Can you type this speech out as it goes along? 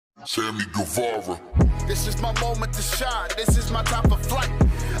Sammy, Guevara. This is my moment to shine, this is my time for flight.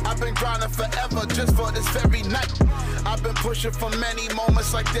 I've been grinding forever just for this very night. I've been pushing for many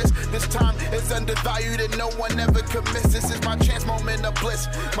moments like this. This time is undervalued and no one ever could miss. This is my chance, moment of bliss.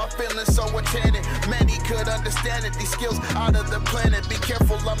 My feelings so enchanted, many could understand it. These skills out of the planet, be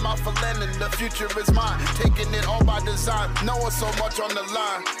careful of my landing. The future is mine, taking it all by design. Knowing so much on the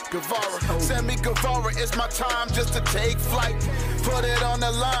line. Guevara, Sammy Guevara, it's my time just to take flight. Put it on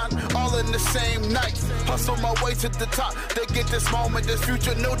the line, all in the same night. Hustle my way to the top, they get this moment, this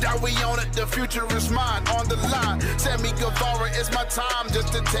future, no doubt we own it. The future is mine, on the line. Sammy Guevara, it's my time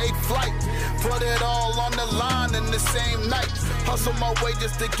just to take flight. Put it all on the line in the same night. Hustle my way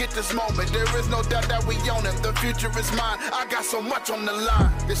just to get this moment. There is no doubt that we own it. The future is mine. I got so much on the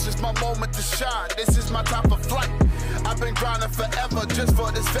line. This is my moment to shine. This is my time for flight. I've been grinding forever just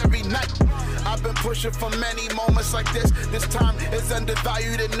for this very night. I've been pushing for many moments like this. This time is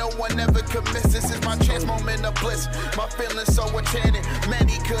undervalued and no one ever could miss. This is my chance, moment of bliss. My feelings so enchanted,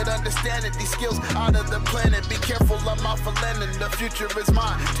 many could understand it. These skills out of the planet, be careful of my landing. The future is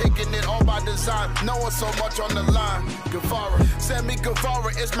mine, taking it all by design. Knowing so much on the line. Guevara, Sammy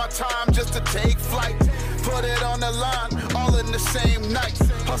Guevara, it's my time just to take flight. Put it on the line, all in the same night.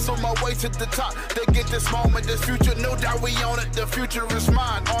 Hustle my way to the top, they get this moment, this future, no doubt we own it. The future is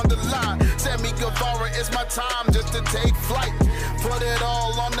mine, on the line. Sammy Guevara, it's my time just to take flight. Put it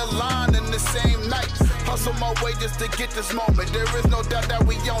all on the line in the same night. Hustle my way just to get this moment. There is no doubt that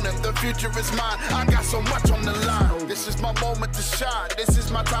we own it. The future is mine. I got so much on the line. This is my moment to shine. This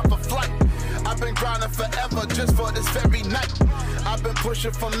is my time for flight. I've been grinding forever just for this very night. I've been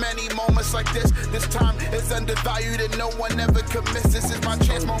pushing for many moments like this. This time is undervalued and no one ever could miss. This is my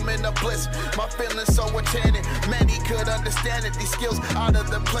chance, moment of bliss. My feelings so enchanted, many could understand it. These skills out of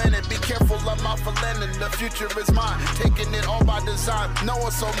the planet, be careful of my landing. The future is mine, taking it all by design.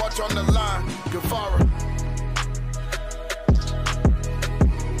 Knowing so much on the line. Guevara.